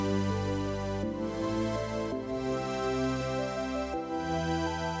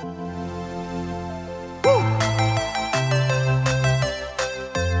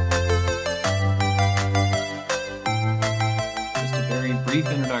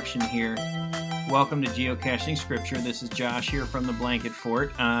introduction here. Welcome to Geocaching Scripture. This is Josh here from the Blanket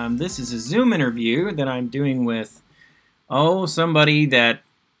Fort. This is a Zoom interview that I'm doing with, somebody that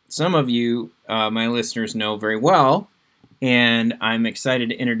some of you, my listeners, know very well. And I'm excited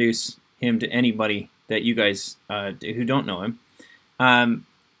to introduce him to anybody that you guys who don't know him.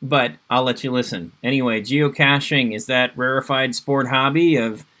 But I'll let you listen. Anyway, geocaching is that rarefied sport hobby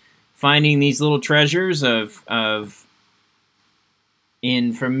of finding these little treasures of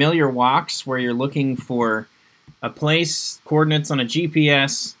in familiar walks where you're looking for a place, coordinates on a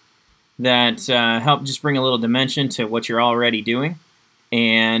GPS that help just bring a little dimension to what you're already doing.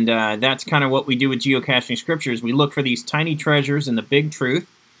 And that's kind of what we do with Geocaching Scriptures. We look for these tiny treasures in the big truth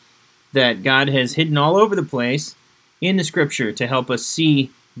that God has hidden all over the place in the Scripture to help us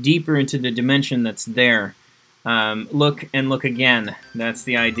see deeper into the dimension that's there. Look and look again. That's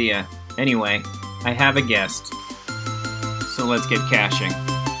the idea. Anyway, I have a guest. So let's get caching.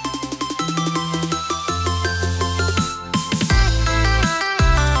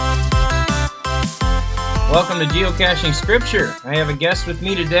 Welcome to Geocaching Scripture. I have a guest with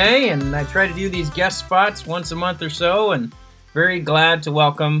me today, and I try to do these guest spots once a month or so, and very glad to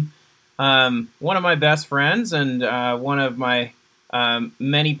welcome one of my best friends and one of my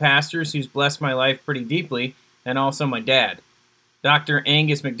many pastors who's blessed my life pretty deeply, and also my dad, Dr.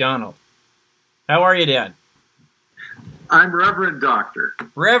 Angus McDonald. How are you, Dad? I'm Reverend Doctor.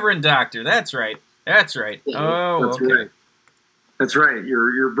 Reverend Doctor, that's right. That's right. Oh, that's okay. Right. That's right.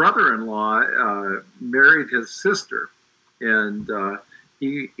 Your brother-in-law married his sister, and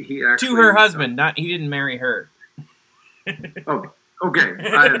he actually to her husband. He didn't marry her. Oh, okay.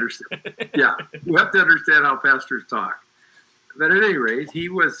 I understand. Yeah, you have to understand how pastors talk. But at any rate, he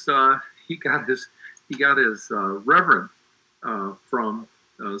got his reverend from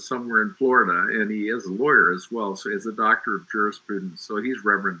somewhere in Florida, and he is a lawyer as well. So he's a doctor of jurisprudence. So he's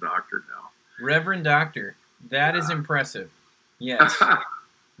Reverend Doctor now. Reverend Doctor. That is impressive. Yes.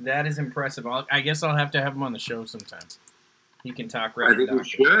 That is impressive. I guess I'll have to have him on the show sometime. He can talk Reverend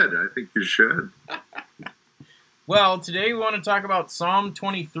Doctor. I think you should. Well, today we want to talk about Psalm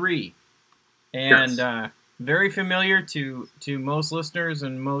 23. And yes. Very familiar to most listeners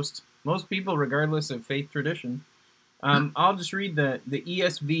and most people, regardless of faith tradition. I'll just read the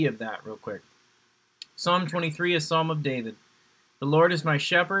ESV of that real quick. Psalm 23 is Psalm of David. The Lord is my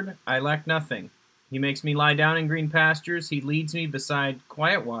shepherd, I lack nothing. He makes me lie down in green pastures. He leads me beside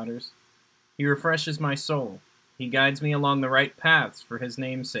quiet waters. He refreshes my soul. He guides me along the right paths for his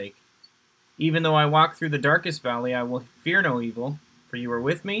name's sake. Even though I walk through the darkest valley, I will fear no evil, for you are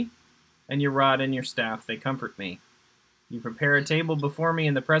with me, and your rod and your staff, they comfort me. You prepare a table before me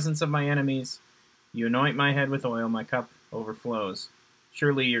in the presence of my enemies. You anoint my head with oil, my cup overflows.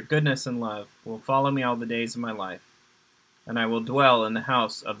 Surely your goodness and love will follow me all the days of my life, and I will dwell in the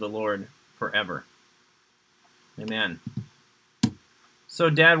house of the Lord forever. Amen. So,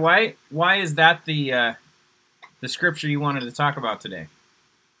 Dad, why is that the scripture you wanted to talk about today?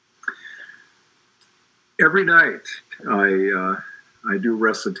 Every night I do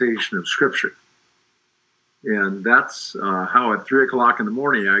recitation of Scripture, and that's how at 3 o'clock in the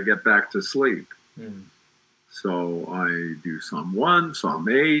morning I get back to sleep. So I do Psalm 1, Psalm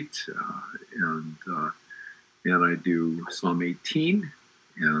 8, and I do Psalm 18,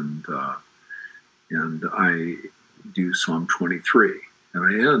 and I do Psalm 23, and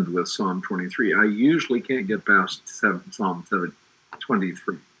I end with Psalm 23. I usually can't get past Psalm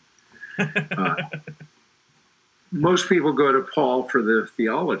 23. Most people go to Paul for the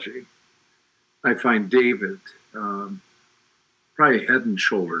theology. I find David probably head and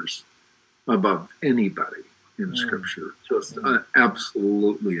shoulders above anybody in Scripture. Just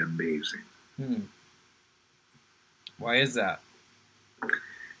absolutely amazing. Why is that?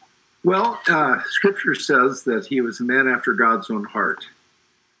 Well, Scripture says that he was a man after God's own heart.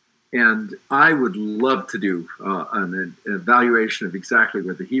 And I would love to do an evaluation of exactly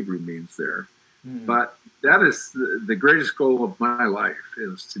what the Hebrew means there. But that is the greatest goal of my life,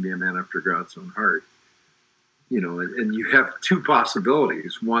 is to be a man after God's own heart. You know, and you have two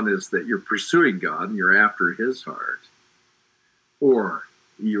possibilities. One is that you're pursuing God and you're after his heart. Or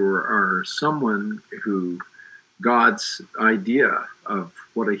you are someone who God's idea of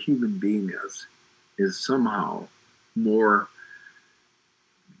what a human being is somehow more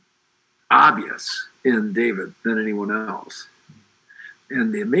obvious in David than anyone else.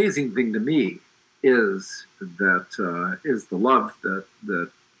 And the amazing thing to me is that is the love that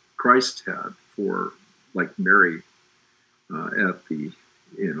Christ had for, like Mary, at the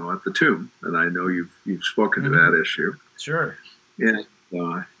tomb. And I know you've spoken to that issue. Sure. And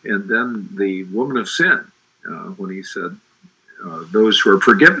then the woman of sin, when he said, those who are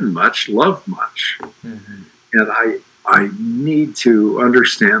forgiven much love much. Mm-hmm. And I need to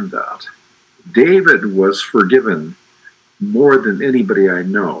understand that. David was forgiven more than anybody I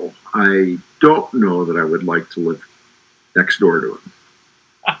know. I don't know that I would like to live next door to him.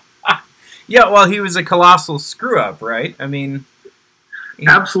 Yeah, well, he was a colossal screw-up, right? I mean...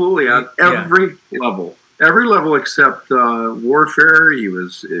 Absolutely, on every level. Every level except warfare, he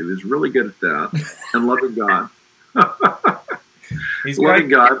was really good at that. And loving God. He's loving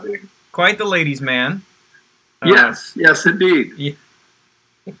God. Quite the ladies' man. Yes, indeed. Yeah.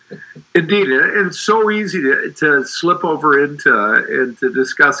 Indeed, and it's so easy to slip over into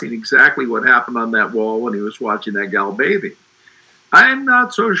discussing exactly what happened on that wall when he was watching that gal bathing. I'm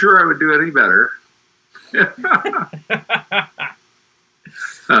not so sure I would do any better.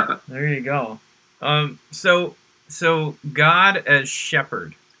 There you go. So God as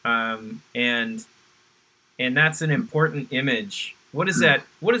shepherd, and that's an important image. What does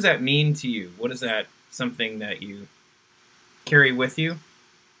that mean to you? What is that something that you carry with you?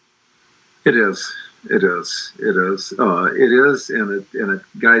 It is, and it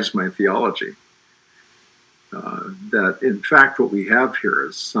guides my theology. That in fact, what we have here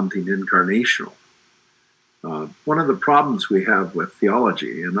is something incarnational. One of the problems we have with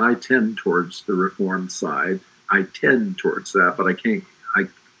theology, and I tend towards the Reformed side. I tend towards that, but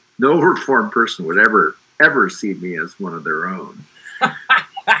no Reformed person would ever see me as one of their own.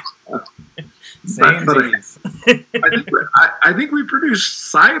 I think we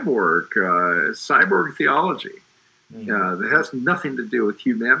produce cyborg theology that has nothing to do with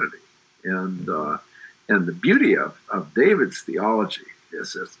humanity, and the beauty of David's theology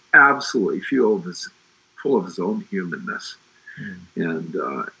is it's absolutely full of his own humanness, and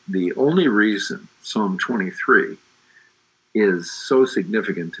the only reason Psalm 23 is so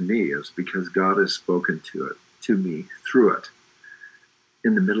significant to me is because God has spoken to me through it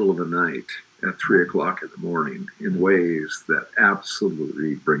in the middle of the night at 3 o'clock in the morning in ways that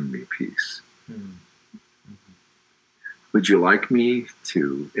absolutely bring me peace. Would you like me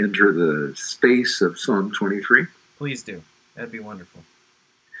to enter the space of Psalm 23? Please do. That'd be wonderful.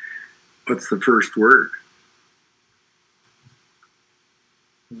 What's the first word?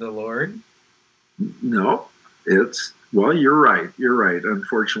 The Lord? No, well, you're right.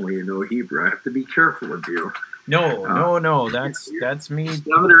 Unfortunately, you know Hebrew. I have to be careful of you. No. That's me.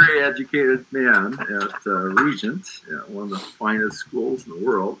 Seminary educated man at Regent, one of the finest schools in the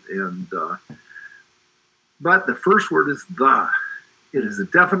world, but the first word is the. It is a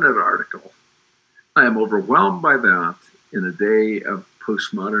definite article. I am overwhelmed by that in a day of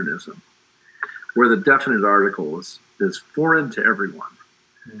postmodernism, where the definite article is foreign to everyone.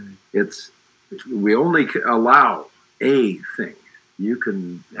 We only allow a thing. You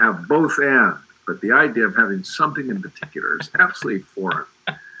can have both and, but the idea of having something in particular is absolutely foreign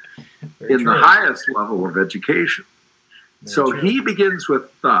in the highest level of education. He begins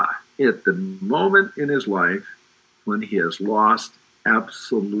with the at the moment in his life when he has lost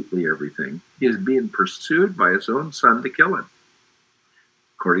absolutely everything. He is being pursued by his own son to kill him.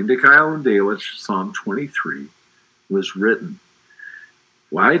 According to Kyle and Delitzsch, Psalm 23 was written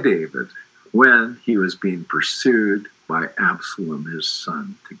by David when he was being pursued by Absalom, his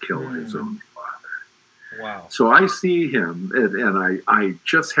son, to kill his own father. Wow. So I see him, and I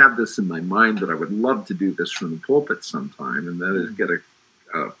just have this in my mind that I would love to do this from the pulpit sometime, and that is get a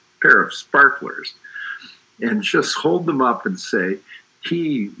pair of sparklers and just hold them up and say,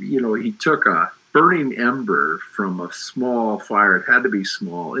 he took a burning ember from a small fire, it had to be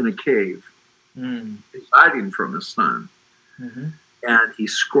small, in a cave. He's hiding from his son. Mm-hmm. And he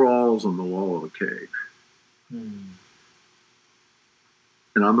scrawls on the wall of the cave.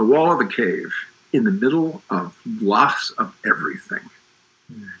 And on the wall of the cave, in the middle of loss of everything,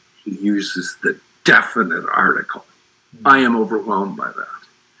 he uses the definite article. I am overwhelmed by that.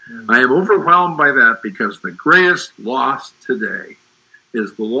 I am overwhelmed by that because the greatest loss today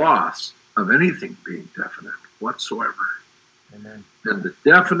is the loss of anything being definite whatsoever. Amen. And the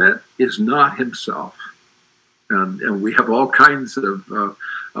definite is not himself. And we have all kinds of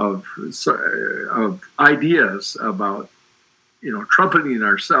ideas about, trumpeting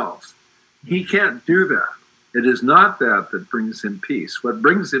ourselves. He can't do that. It is not that brings him peace. What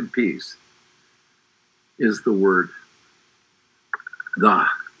brings him peace is the word the.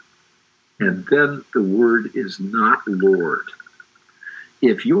 And then the word is not Lord.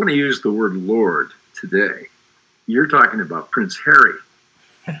 If you want to use the word Lord today, you're talking about Prince Harry.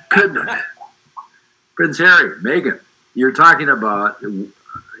 Goodness. Prince Harry, Meghan. You're talking about,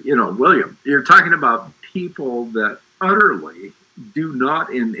 William. You're talking about people that utterly do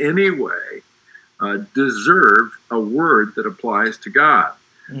not in any way deserve a word that applies to God.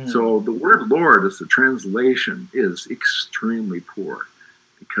 So the word Lord as a translation is extremely poor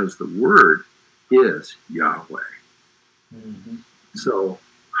because the word is Yahweh. So,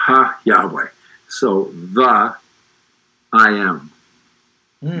 Yahweh. So, the I am.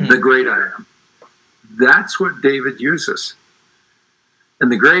 The great I am. That's what David uses. And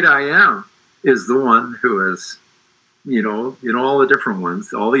the great I am is the one who is, in all the different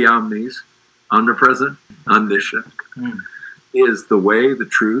ones, all the omnis, omnipresent, omniscient, is the way, the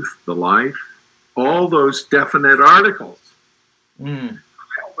truth, the life, all those definite articles.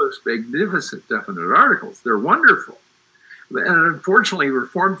 All those magnificent definite articles. They're wonderful. And unfortunately,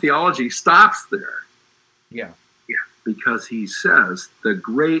 Reformed theology stops there. Yeah. Because he says, the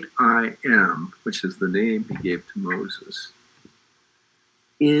great I am, which is the name he gave to Moses,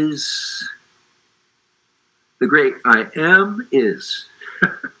 is the great I am is.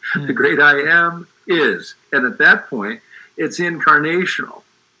 The great I am is. And at that point, it's incarnational.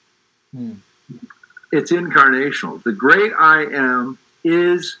 It's incarnational. The great I am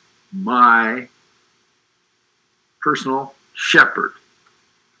is my personal shepherd.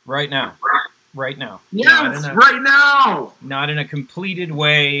 Right now. Yes, right now. Not in a completed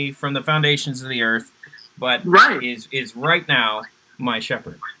way from the foundations of the earth, but is right now my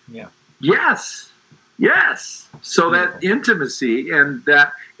shepherd. Yeah. Yes. So beautiful. That intimacy and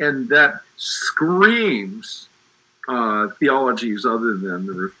that screams theologies other than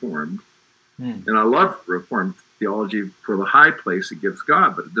the Reformed. And I love Reformed theology for the high place it gives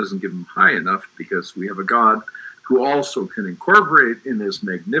God, but it doesn't give him high enough because we have a God who also can incorporate in his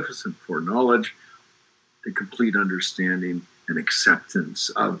magnificent foreknowledge the complete understanding and acceptance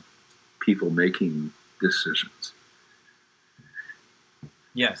of people making decisions.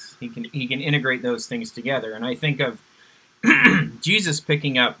 Yes, he can integrate those things together. And I think of Jesus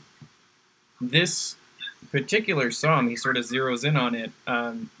picking up this particular psalm. He sort of zeroes in on it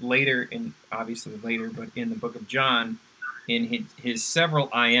later, but in the book of John, in his several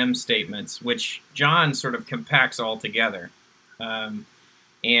I am statements, which John sort of compacts all together.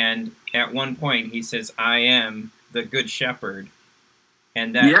 And at one point he says, I am the good shepherd.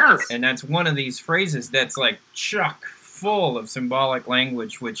 And that's one of these phrases that's like chock full of symbolic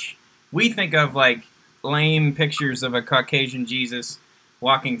language, which we think of like lame pictures of a Caucasian Jesus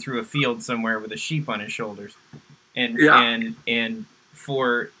walking through a field somewhere with a sheep on his shoulders. And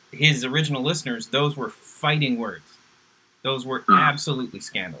for his original listeners, those were fighting words. Those were absolutely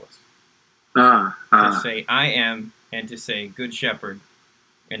scandalous. To say I am and to say good shepherd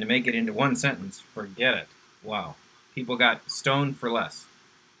and to make it into one sentence, forget it. Wow. People got stoned for less.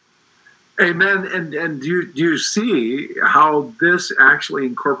 Amen. And do you see how this actually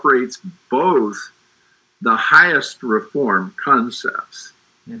incorporates both the highest Reformed concepts?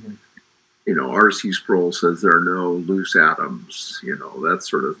 R.C. Sproul says there are no loose atoms, that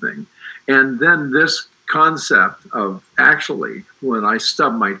sort of thing. And then this concept of actually when I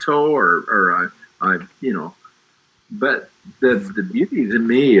stub my toe or I but the beauty to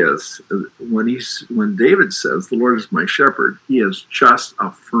me is when David says the Lord is my shepherd, he has just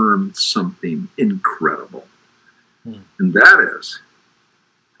affirmed something incredible. And that is,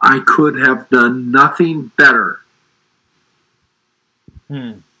 I could have done nothing better.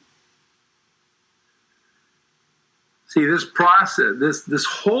 See, this process, this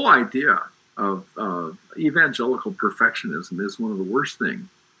whole idea of evangelical perfectionism is one of the worst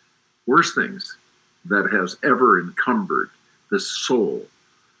things that has ever encumbered the soul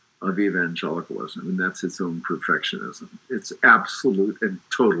of evangelicalism, and that's its own perfectionism. It's absolute and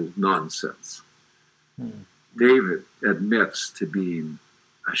total nonsense. David admits to being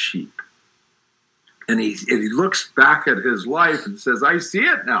a sheep. And he looks back at his life and says, I see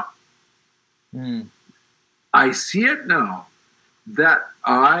it now. I see it now that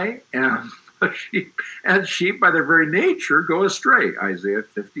I am a sheep, and sheep by their very nature go astray. Isaiah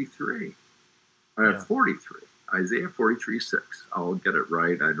 53. 43. Isaiah 43:6. I'll get it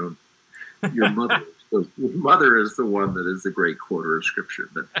right. I don't. Your mother is the one that is the great quoter of Scripture.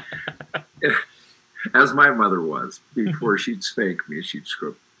 But as my mother was, before she'd spank me, she'd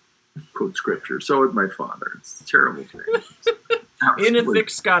quote Scripture. So would my father. It's a terrible thing. In a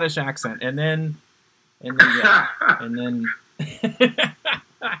thick Scottish accent, and then.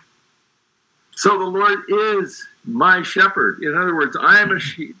 So the Lord is my shepherd. In other words, I am a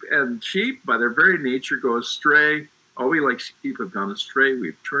sheep, and sheep by their very nature go astray. All we like sheep have gone astray.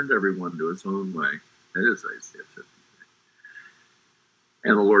 We've turned everyone to his own way. That is Isaiah 53.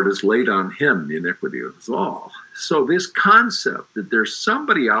 And the Lord has laid on him the iniquity of us all. So this concept that there's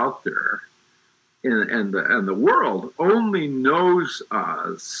somebody out there, and the world only knows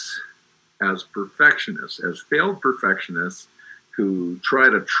us as perfectionists, as failed perfectionists who try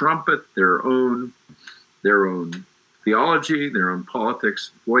to trumpet their own theology, their own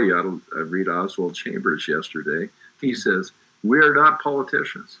politics. Boy, you ought to read Oswald Chambers yesterday. He says, we're not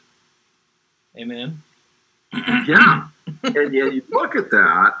politicians. Amen. Yeah. And yet you look at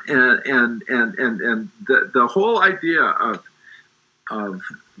that and the whole idea of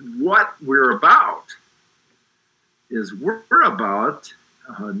what we're about is we're about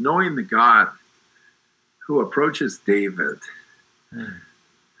knowing the God who approaches David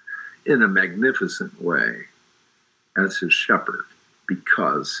in a magnificent way as his shepherd,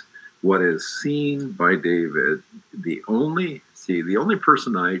 because what is seen by David, the only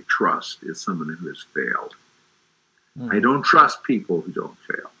person I trust is someone who has failed. I don't trust people who don't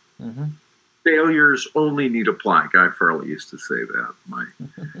fail. Mm-hmm. Failures only need apply. Guy Farley used to say that, my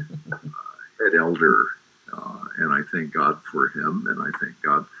head elder, and I thank God for him, and I thank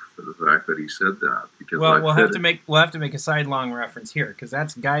God for the fact that he said that. Because we'll have to make a sidelong reference here, because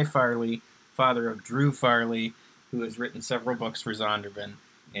that's Guy Farley, father of Drew Farley, who has written several books for Zondervan,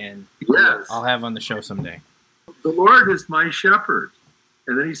 and yes, I'll have on the show someday. The Lord is my shepherd,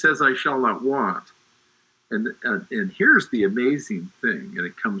 and then he says, "I shall not want." And here's the amazing thing, and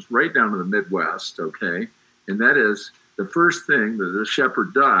it comes right down to the Midwest, okay? And that is the first thing that the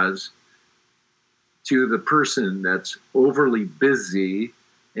shepherd does to the person that's overly busy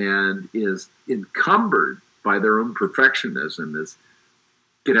and is encumbered by their own perfectionism is,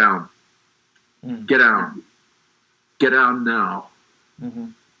 get down, get down, get down now,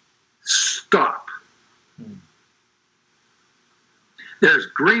 stop. There's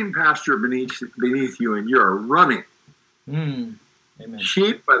green pasture beneath you, and you're running. Amen.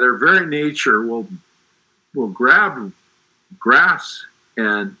 Sheep, by their very nature, will grab grass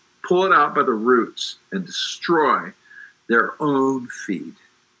and pull it out by the roots and destroy their own feed.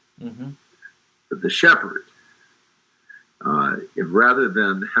 But the shepherd, rather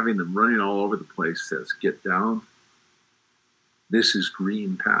than having them running all over the place, says, "Get down. This is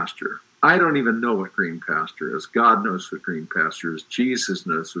green pasture." I don't even know what green pasture is. God knows what green pasture is. Jesus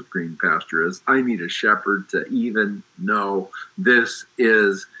knows what green pasture is. I need a shepherd to even know this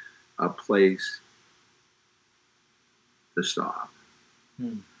is a place to stop.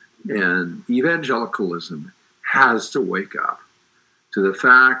 And evangelicalism has to wake up to the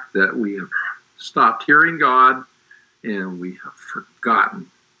fact that we have stopped hearing God and we have forgotten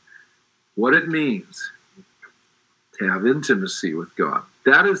what it means to have intimacy with God.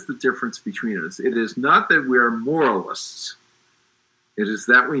 That is the difference between us. It is not that we are moralists. It is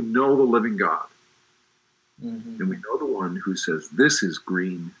that we know the living God. And we know the one who says, this is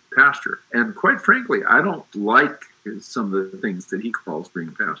green pasture. And quite frankly, I don't like some of the things that he calls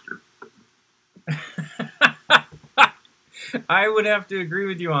green pasture. I would have to agree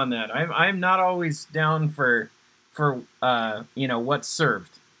with you on that. I'm not always down for what's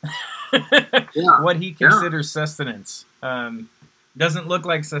served. What he considers sustenance. Doesn't look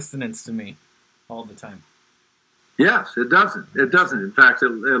like sustenance to me all the time. Yes, it doesn't. It doesn't. In fact, it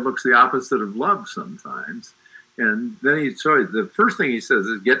looks the opposite of love sometimes. And then the first thing he says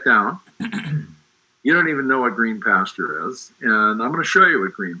is, get down. You don't even know what green pasture is. And I'm going to show you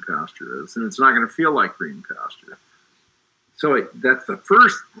what green pasture is. And it's not going to feel like green pasture. So that's the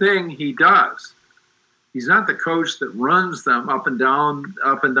first thing he does. He's not the coach that runs them up and down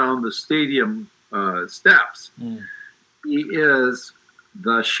the stadium steps. He is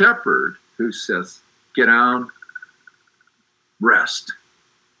the shepherd who says, get down, rest.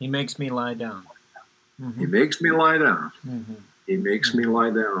 He makes me lie down. He makes me lie down. He makes me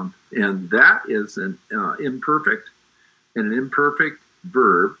lie down. And that is an imperfect. And an imperfect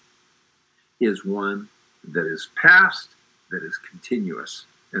verb is one that is past, that is continuous,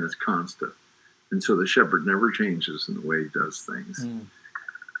 and is constant. And so the shepherd never changes in the way he does things.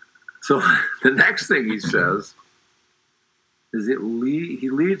 So the next thing he says is he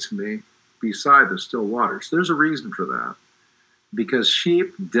leads me beside the still waters. There's a reason for that. Because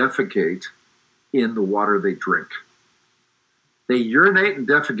sheep defecate in the water they drink. They urinate and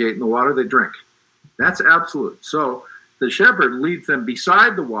defecate in the water they drink. That's absolute. So the shepherd leads them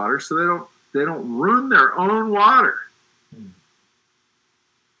beside the water so they don't ruin their own water.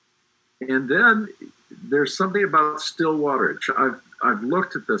 And then there's something about still water. I've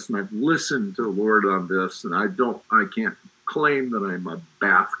looked at this and I've listened to the Lord on this, and I can't claim that I'm a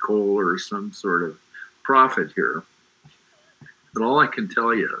Bath Cole or some sort of prophet here. But all I can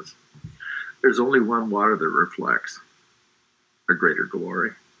tell you is there's only one water that reflects a greater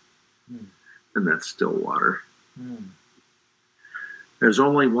glory, and that's still water. There's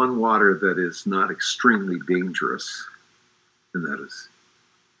only one water that is not extremely dangerous, and that is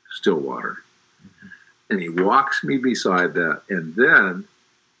still water. And he walks me beside that. And then,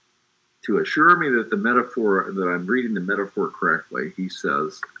 to assure me that that I'm reading the metaphor correctly, he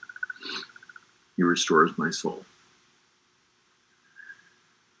says, he restores my soul.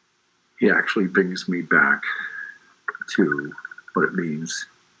 He actually brings me back to what it means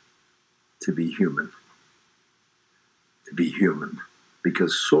to be human. To be human.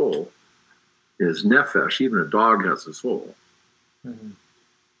 Because soul is nephesh. Even a dog has a soul. Mm-hmm.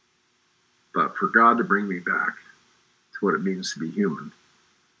 But for God to bring me back to what it means to be human,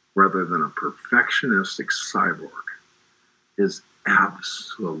 rather than a perfectionistic cyborg, is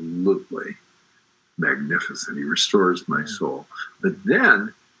absolutely magnificent. He restores my soul. But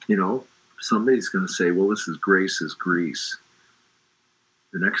then, somebody's going to say, well, this is grace is grease.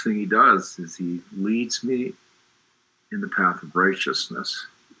 The next thing he does is he leads me in the path of righteousness.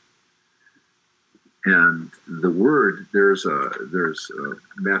 And the word, there's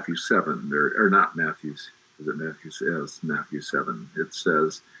Matthew 7, or not Matthew's, is it Matthew? Yes, Matthew 7. It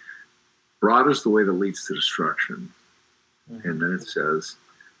says, broad is the way that leads to destruction. Mm-hmm. And then it says,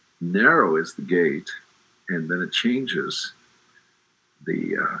 narrow is the gate. And then it changes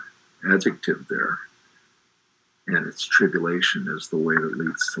the adjective there. And it's tribulation is the way that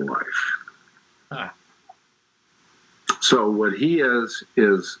leads to life. Ah. So what he is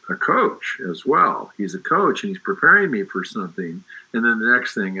a coach as well. He's a coach, and he's preparing me for something. And then the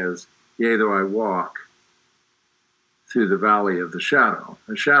next thing is, yea, though I walk through the valley of the shadow.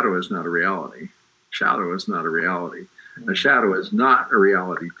 A shadow is not a reality. Shadow is not a reality. A shadow is not a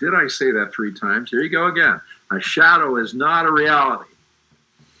reality. Did I say that 3 times? Here you go again. A shadow is not a reality.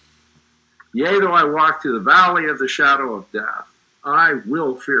 Yea, though I walk through the valley of the shadow of death, I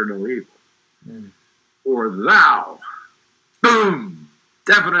will fear no evil. For thou, boom,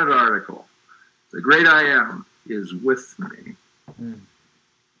 definite article. The great I am is with me.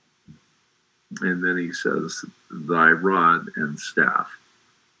 And then he says, thy rod and staff.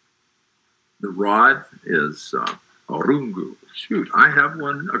 The rod is Orungu. Shoot, I have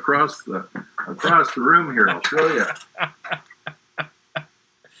one across the room here. I'll show you.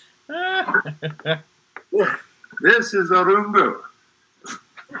 This is Orungu.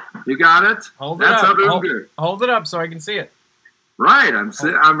 You got it? Hold it up. Hold it up so I can see it. Right.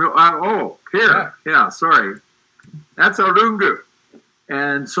 Here. Yeah, sorry. That's Orungu.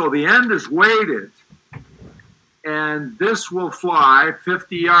 And so the end is weighted. And this will fly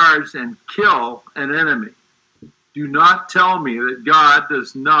 50 yards and kill an enemy. Do not tell me that God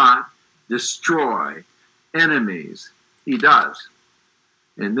does not destroy enemies. He does.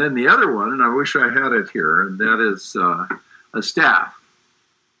 And then the other one, and I wish I had it here, and that is a staff.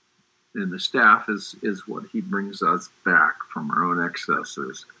 And the staff is what he brings us back from our own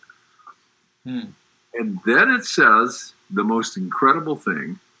excesses. And then it says the most incredible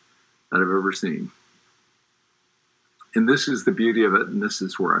thing that I've ever seen. And this is the beauty of it, and this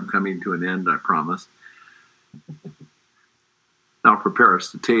is where I'm coming to an end, I promise. Now prepare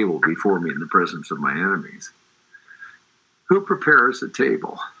us a table before me in the presence of my enemies. Who prepares a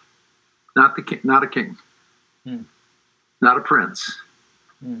table? Not the king, not a king, not a prince.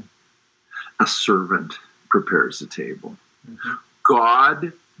 A servant prepares a table.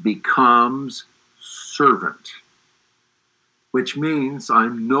 God becomes servant, which means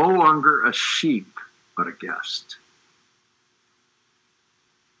I'm no longer a sheep, but a guest.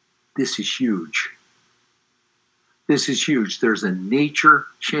 This is huge. This is huge. There's a nature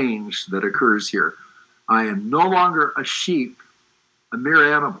change that occurs here. I am no longer a sheep, a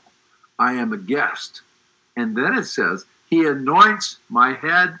mere animal. I am a guest. And then it says, he anoints my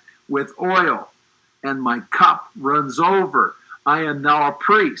head with oil, and my cup runs over. I am now a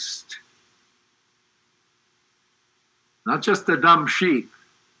priest. Not just a dumb sheep.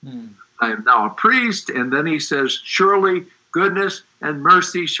 I am now a priest. And then he says, surely goodness and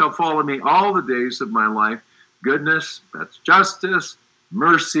mercy shall follow me all the days of my life. Goodness, that's justice.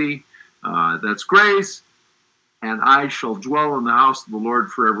 Mercy, that's grace. And I shall dwell in the house of the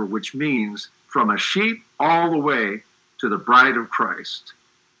Lord forever, which means from a sheep all the way to the bride of Christ.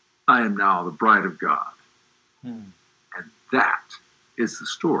 I am now the bride of God. And that is the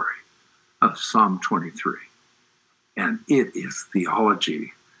story of Psalm 23. And it is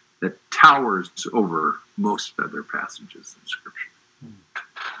theology that towers over most other passages in Scripture.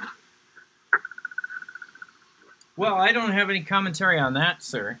 Well, I don't have any commentary on that,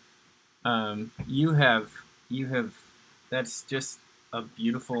 sir. You have. That's just a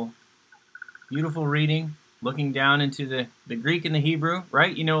beautiful reading. Looking down into the Greek and the Hebrew,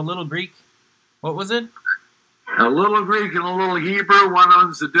 right? You know a little Greek. What was it? A little Greek and a little Hebrew. One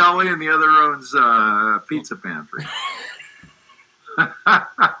owns a deli and the other owns a pizza pantry.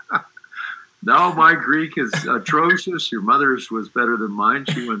 No, my Greek is atrocious. Your mother's was better than mine.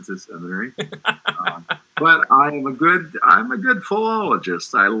 She went to seminary. But I'm a good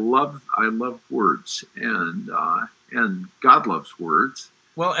philologist. I love words, and God loves words.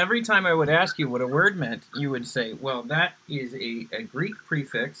 Well, every time I would ask you what a word meant, you would say, well, that is a Greek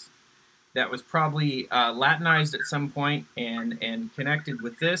prefix that was probably Latinized at some point and connected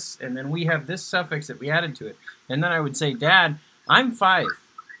with this, and then we have this suffix that we added to it. And then I would say, Dad, I'm 5.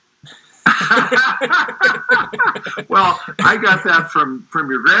 Well, I got that from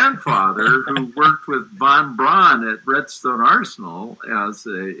your grandfather, who worked with von Braun at Redstone Arsenal as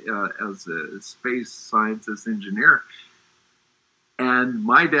a space scientist engineer. And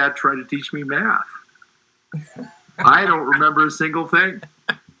my dad tried to teach me math. I don't remember a single thing.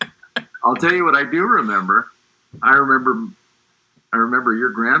 I'll tell you what I do remember. I remember your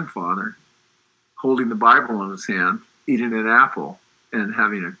grandfather holding the Bible in his hand, eating an apple, and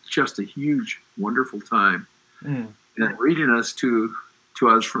having just a huge, wonderful time, and reading us to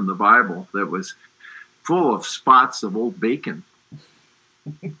us from the Bible that was full of spots of old bacon,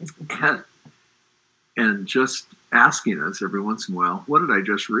 and just asking us every once in a while, what did I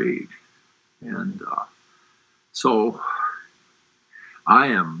just read? And so I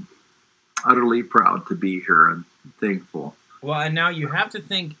am utterly proud to be here and thankful. Well, and now you have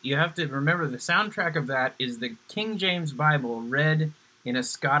to remember the soundtrack of that is the King James Bible read in a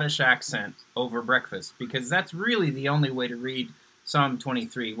Scottish accent over breakfast, because that's really the only way to read Psalm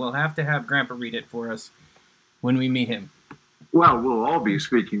 23. We'll have to have Grandpa read it for us when we meet him. Well, we'll all be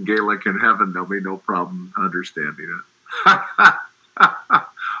speaking Gaelic in heaven. There'll be no problem understanding it.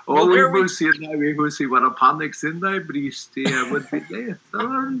 Only Musi and I, Musi, what a panic in thy bristi, I would be there,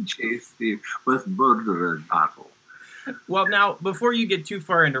 thorn chased with murder and battle. Well, now, before you get too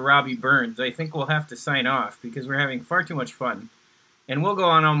far into Robbie Burns, I think we'll have to sign off because we're having far too much fun. And we'll go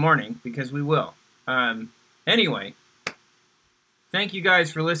on all morning because we will. Anyway, thank you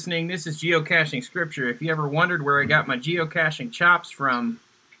guys for listening. This is Geocaching Scripture. If you ever wondered where I got my geocaching chops from,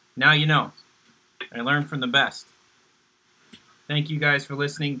 now you know. I learned from the best. Thank you guys for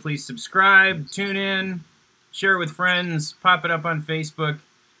listening. Please subscribe, tune in, share it with friends, pop it up on Facebook,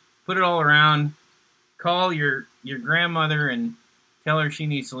 put it all around. Call your grandmother and tell her she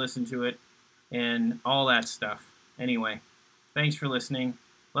needs to listen to it and all that stuff. Anyway, thanks for listening.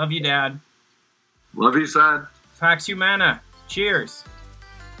 Love you, Dad. Love you, son. Pax Humana. Cheers.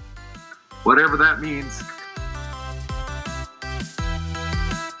 Whatever that means.